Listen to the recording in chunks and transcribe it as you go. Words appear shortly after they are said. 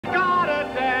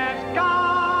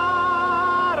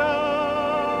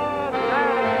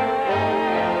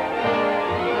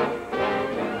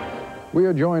We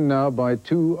are joined now by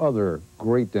two other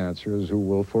great dancers who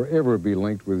will forever be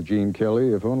linked with Gene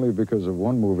Kelly, if only because of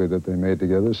one movie that they made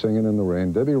together, Singin' in the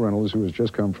Rain. Debbie Reynolds, who has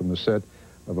just come from the set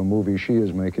of a movie she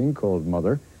is making called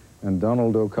Mother, and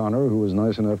Donald O'Connor, who was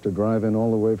nice enough to drive in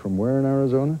all the way from where in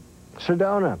Arizona?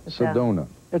 Sedona. Sedona.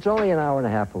 It's only an hour and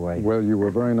a half away. Well, you were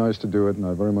very nice to do it, and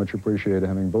I very much appreciate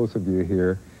having both of you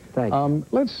here. Thank you.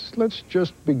 Let's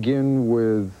just begin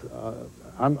with...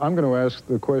 I'm going to ask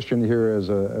the question here as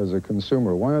a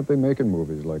consumer. Why aren't they making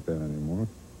movies like that anymore?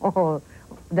 Oh,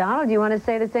 Donald, you want to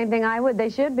say the same thing I would? They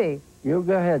should be. You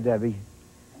go ahead, Debbie.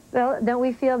 Well, don't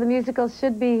we feel the musicals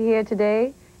should be here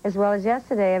today as well as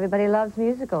yesterday? Everybody loves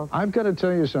musicals. I've got to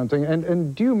tell you something,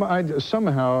 and do you mind,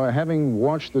 somehow, having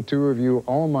watched the two of you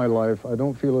all my life, I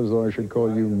don't feel as though I should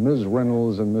call you Ms.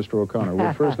 Reynolds and Mr. O'Connor.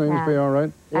 Would first names be all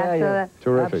right? Yeah.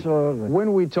 Terrific. Absolutely.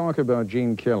 When we talk about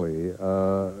Gene Kelly,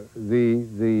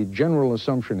 the general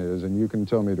assumption is, and you can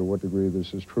tell me to what degree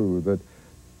this is true, that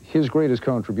his greatest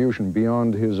contribution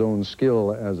beyond his own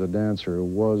skill as a dancer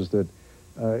was that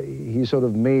he sort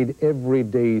of made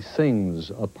everyday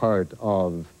things a part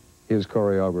of his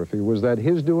choreography. Was that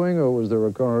his doing, or was there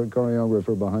a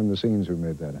choreographer behind the scenes who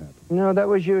made that happen? No, that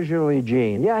was usually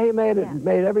Gene. Yeah, he made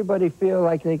everybody feel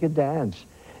like they could dance.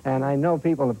 And I know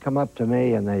people have come up to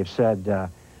me and they've said,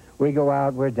 we go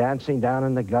out, we're dancing down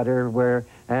in the gutter, we're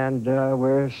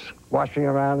washing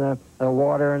around the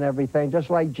water and everything, just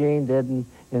like Gene did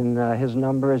in his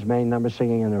main number,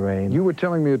 Singing in the Rain. You were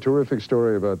telling me a terrific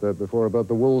story about that before, about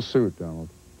the wool suit, Donald.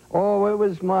 Oh, it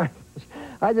was marvelous.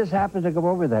 I just happened to go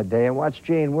over that day and watch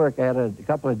Gene work. I had a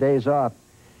couple of days off,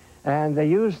 and they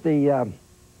used the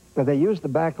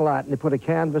back lot, and they put a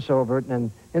canvas over it,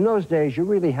 and in those days, you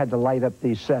really had to light up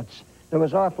these sets. It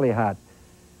was awfully hot.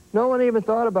 No one even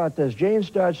thought about this. Gene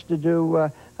starts to do,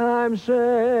 I'm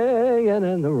singing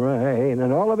in the rain,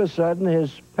 and all of a sudden,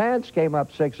 his pants came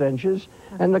up 6 inches,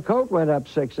 and the coat went up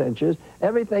 6 inches.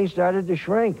 Everything started to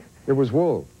shrink. It was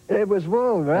wool. It was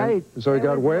wool, right. And so he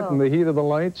got wet in the heat of the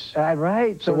lights?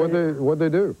 Right. So what'd they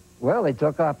do? Well, they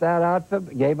took off that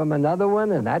outfit, gave him another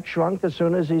one, and that shrunk as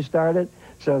soon as he started.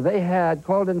 So they had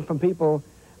called in from people,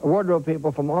 wardrobe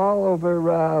people from all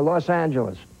over Los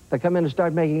Angeles to come in and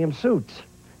start making him suits.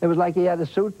 It was like he had a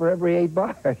suit for every 8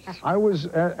 bars.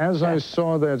 As I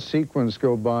saw that sequence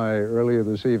go by earlier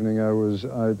this evening,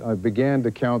 I began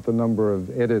to count the number of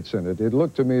edits in it. It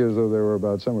looked to me as though there were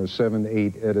about somewhere 7,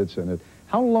 8 edits in it.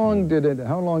 How long did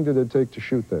it take to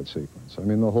shoot that sequence? I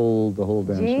mean, the whole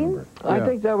dance number. I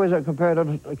think that was a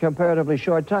comparatively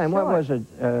short time. What was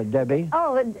it, Debbie?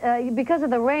 Oh, because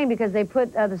of the rain, because they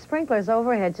put the sprinklers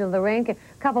overhead till the rain came.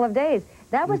 A couple of days.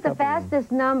 That was the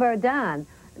fastest number done.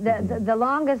 The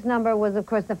longest number was, of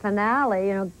course, the finale,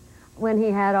 you know, when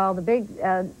he had all the big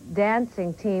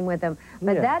dancing team with him.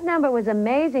 But that number was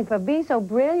amazing for being so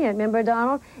brilliant. Remember,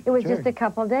 Donald? It was just a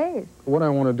couple days. What I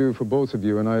want to do for both of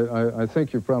you, and I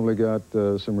think you've probably got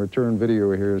some return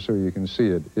video here so you can see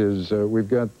it, is we've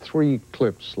got 3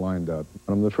 clips lined up.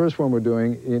 The first one we're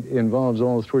doing involves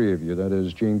all 3 of you. That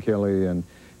is Gene Kelly and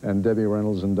Debbie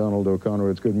Reynolds and Donald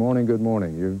O'Connor. It's Good Morning, Good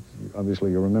Morning.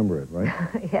 Obviously, you remember it, right?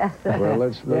 Yes. Well,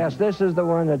 let's... Yes, this is the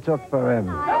one that took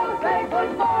forever. Don't say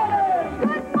good morning.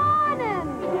 Good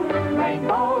morning.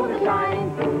 Rainbow to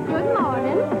shine through. Good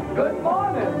morning. Good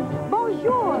morning.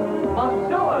 Bonjour.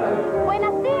 Bonjour.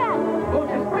 Buenos dias.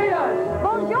 Muchas frias.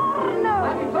 Buongiorno.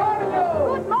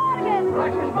 Buongiorno. Good morning.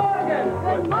 Guten Morgen.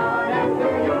 Good morning to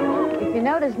you. If you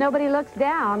notice, nobody looks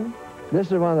down. This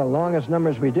is one of the longest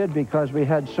numbers we did because we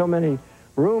had so many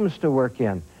rooms to work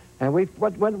in. And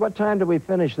what time did we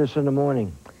finish this in the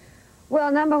morning? Well,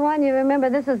 number one, you remember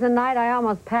this is the night I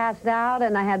almost passed out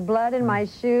and I had blood in my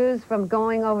shoes from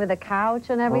going over the couch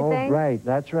and everything. Oh, right,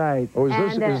 that's right. Oh,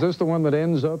 is this the one that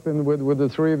ends up with the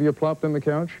 3 of you plopped in the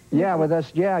couch? Yeah, with us,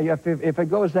 yeah. If it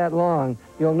goes that long,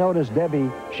 you'll notice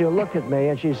Debbie, she'll look at me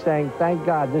and she's saying, thank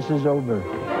God this is over.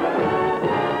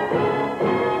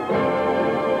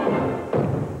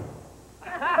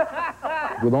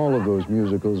 With all of those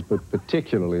musicals, but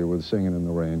particularly with Singin' in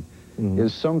the Rain,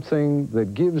 is something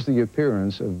that gives the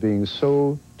appearance of being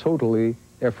so totally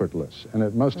effortless. And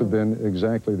it must have been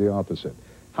exactly the opposite.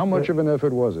 How much of an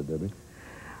effort was it, Debbie?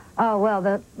 Oh,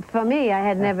 well, for me, I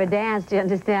had never danced, you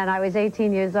understand. I was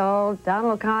 18 years old.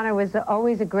 Donald O'Connor was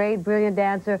always a great, brilliant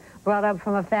dancer, brought up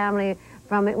from a family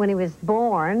from when he was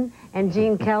born, and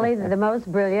Gene Kelly, the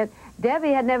most brilliant.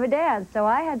 Debbie had never danced, so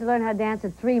I had to learn how to dance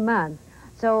at 3 months.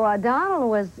 So Donald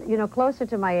was, you know, closer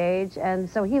to my age, and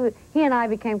so he and I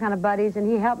became kind of buddies,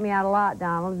 and he helped me out a lot.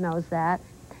 Donald knows that.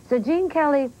 So Gene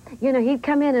Kelly, you know, he'd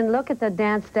come in and look at the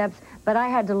dance steps, but I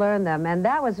had to learn them, and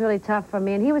that was really tough for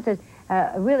me. And he was a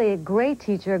really a great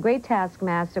teacher, a great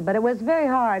taskmaster, but it was very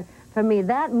hard for me.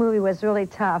 That movie was really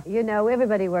tough. You know,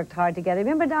 everybody worked hard together.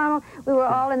 Remember, Donald? We were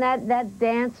all in that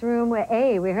dance room where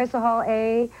rehearsal hall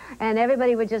A, and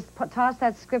everybody would just toss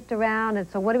that script around, and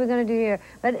so what are we going to do here?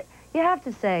 But you have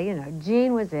to say, you know,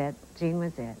 Gene was it. Gene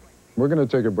was it. We're going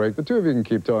to take a break. The two of you can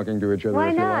keep talking to each other Why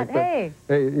if you not? like.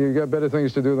 Hey, you got better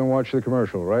things to do than watch the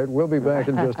commercial, right? We'll be back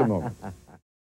in just a moment.